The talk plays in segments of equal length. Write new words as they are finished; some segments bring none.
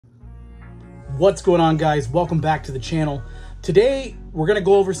What's going on, guys? Welcome back to the channel. Today we're going to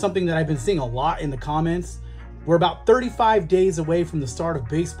go over something that I've been seeing a lot in the comments. We're about 35 days away from the start of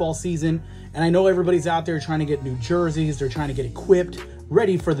baseball season, and I know everybody's out there trying to get new jerseys. They're trying to get equipped,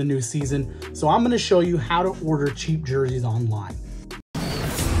 ready for the new season. So I'm going to show you how to order cheap jerseys online.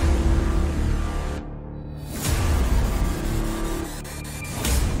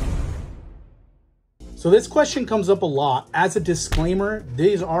 So this question comes up a lot. As a disclaimer,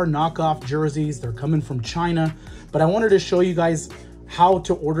 these are knockoff jerseys. They're coming from China, but I wanted to show you guys how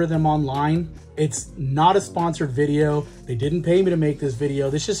to order them online. It's not a sponsored video. They didn't pay me to make this video.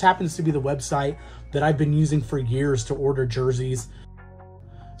 This just happens to be the website that I've been using for years to order jerseys.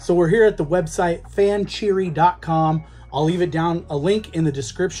 So we're here at the website fancheery.com. I'll leave it down, a link in the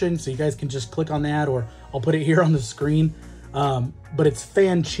description, so you guys can just click on that, or I'll put it here on the screen. But it's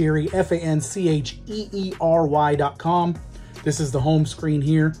Fancheery, FANCHEERY.com. This is the home screen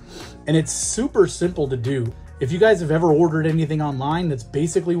here, and it's super simple to do. If you guys have ever ordered anything online, that's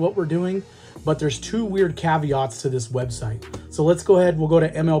basically what we're doing, but there's two weird caveats to this website. So let's go ahead, we'll go to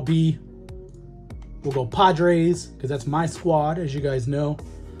MLB, we'll go Padres, because that's my squad, as you guys know.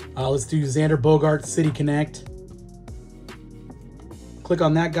 Let's do Xander Bogaerts, City Connect. Click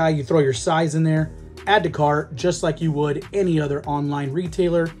on that guy, you throw your size in there. Add to cart, just like you would any other online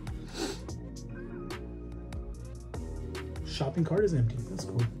retailer. Shopping cart is empty. That's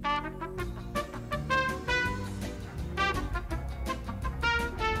cool.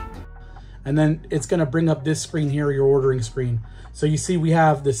 And then it's going to bring up this screen here, your ordering screen. So you see we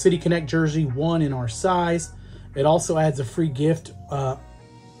have the City Connect jersey, one in our size. It also adds a free gift to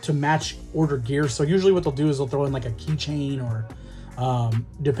match order gear. So usually what they'll do is they'll throw in like a keychain, or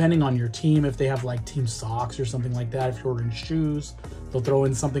depending on your team, if they have like team socks or something like that, if you're ordering shoes, they'll throw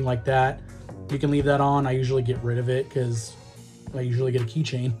in something like that. You can leave that on. I usually get rid of it because I usually get a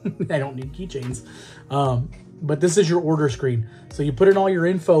keychain. I don't need keychains. But this is your order screen. So you put in all your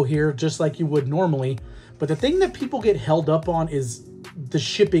info here just like you would normally. But the thing that people get held up on is the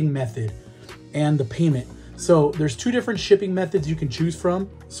shipping method and the payment. So there's two different shipping methods you can choose from.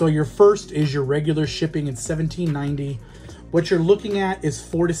 So your first is your regular shipping. It's $17.90. What you're looking at is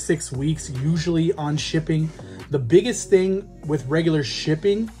 4 to 6 weeks, usually on shipping. The biggest thing with regular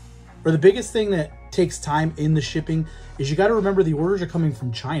shipping, or the biggest thing that takes time in the shipping, is you got to remember the orders are coming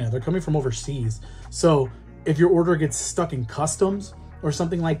from China. They're coming from overseas. So if your order gets stuck in customs or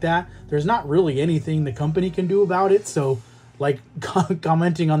something like that, there's not really anything the company can do about it. So like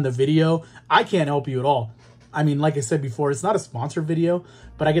commenting on the video, I can't help you at all. I mean, like I said before, it's not a sponsored video,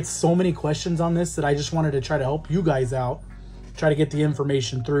 but I get so many questions on this that I just wanted to try to help you guys out. Try to get the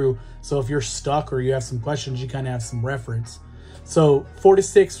information through. So if you're stuck or you have some questions, you kind of have some reference. So 4 to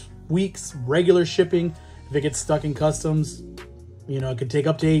 6 weeks, regular shipping. If it gets stuck in customs, you know, it could take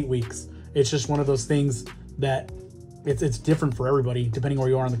up to 8 weeks. It's just one of those things that it's different for everybody, depending where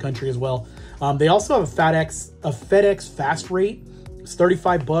you are in the country as well. They also have a FedEx fast rate. It's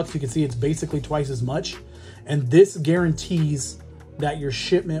 35 bucks. You can see it's basically twice as much. And this guarantees that your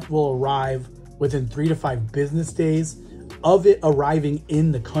shipment will arrive within 3 to 5 business days of it arriving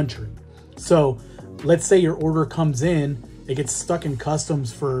in the country. So let's say your order comes in, it gets stuck in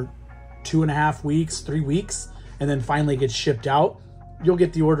customs for 2.5 weeks, 3 weeks, and then finally gets shipped out. You'll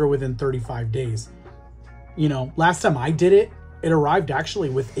get the order within 35 days. You know, last time I did it, it arrived actually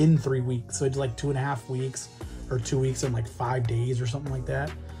within 3 weeks. So it's like 2.5 weeks, or 2 weeks and like 5 days or something like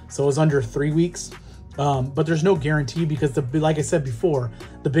that. So it was under 3 weeks. But there's no guarantee because, like I said before,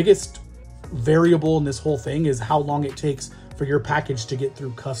 the biggest variable in this whole thing is how long it takes for your package to get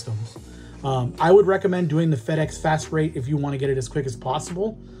through customs. I would recommend doing the FedEx fast rate if you want to get it as quick as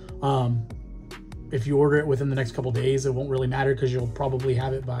possible. If you order it within the next couple days, it won't really matter because you'll probably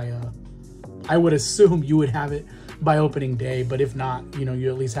have it by, I would assume you would have it by opening day, but if not, you know, you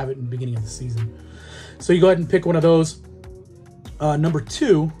at least have it in the beginning of the season. So you go ahead and pick one of those. Number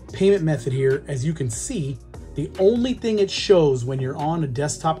 2, payment method here. As you can see, the only thing it shows when you're on a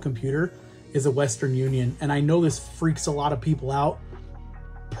desktop computer is a Western Union. And I know this freaks a lot of people out.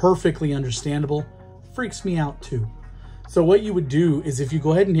 Perfectly understandable. Freaks me out too. So what you would do is if you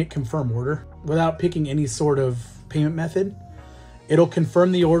go ahead and hit confirm order without picking any sort of payment method, it'll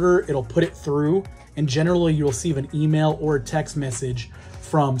confirm the order, it'll put it through, and generally you'll receive an email or a text message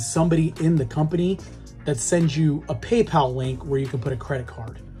from somebody in the company that sends you a PayPal link where you can put a credit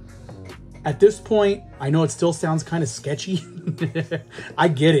card. At this point, I know it still sounds kind of sketchy. I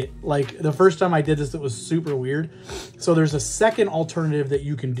get it. Like the first time I did this, it was super weird. So there's a second alternative that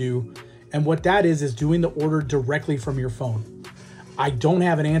you can do. And what that is doing the order directly from your phone. I don't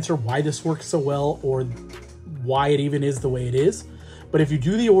have an answer why this works so well or why it even is the way it is. But if you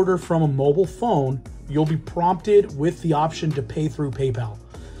do the order from a mobile phone, you'll be prompted with the option to pay through PayPal.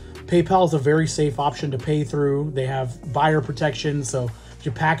 PayPal is a very safe option to pay through. They have buyer protection, so if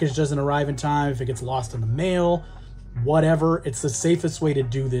your package doesn't arrive in time, if it gets lost in the mail, whatever, it's the safest way to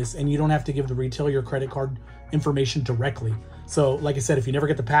do this, and you don't have to give the retailer your credit card information directly. So like I said, if you never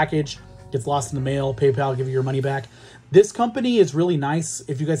get the package, gets lost in the mail, PayPal will give you your money back. This company is really nice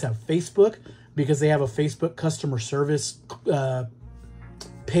if you guys have Facebook, because they have a Facebook customer service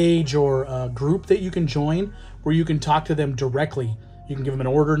page or group that you can join where you can talk to them directly. You can give them an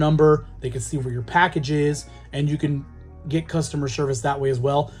order number, they can see where your package is, and you can get customer service that way as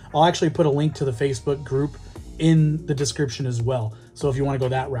well. I'll actually put a link to the Facebook group in the description as well, so if you want to go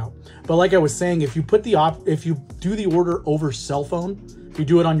that route. But like I was saying, if you put if you do the order over cell phone, if you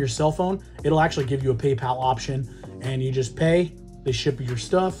do it on your cell phone, it'll actually give you a PayPal option, and you just pay, they ship you your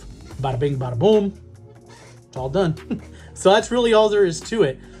stuff, bada bing, bada boom, it's all done. So that's really all there is to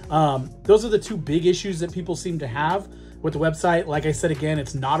it. Those are the two big issues that people seem to have with the website. Like I said, again,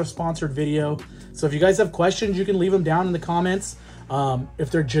 it's not a sponsored video. So if you guys have questions, you can leave them down in the comments. If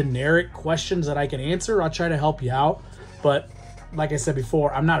they're generic questions that I can answer, I'll try to help you out. But like I said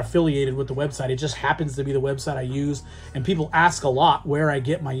before, I'm not affiliated with the website. It just happens to be the website I use. And people ask a lot where I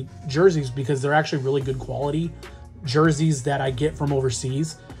get my jerseys, because they're actually really good quality jerseys that I get from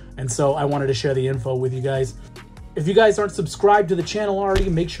overseas. And so I wanted to share the info with you guys. If you guys aren't subscribed to the channel already,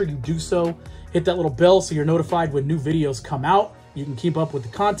 make sure you do so. Hit that little bell so you're notified when new videos come out. You can keep up with the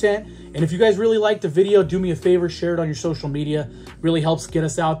content. And if you guys really like the video, do me a favor, share it on your social media. Really helps get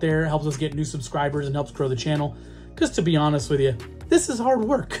us out there, helps us get new subscribers, and helps grow the channel. Because to be honest with you, this is hard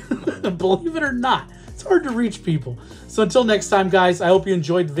work. Believe it or not, it's hard to reach people. So until next time, guys, I hope you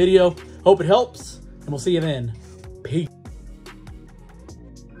enjoyed the video. Hope it helps, and we'll see you then.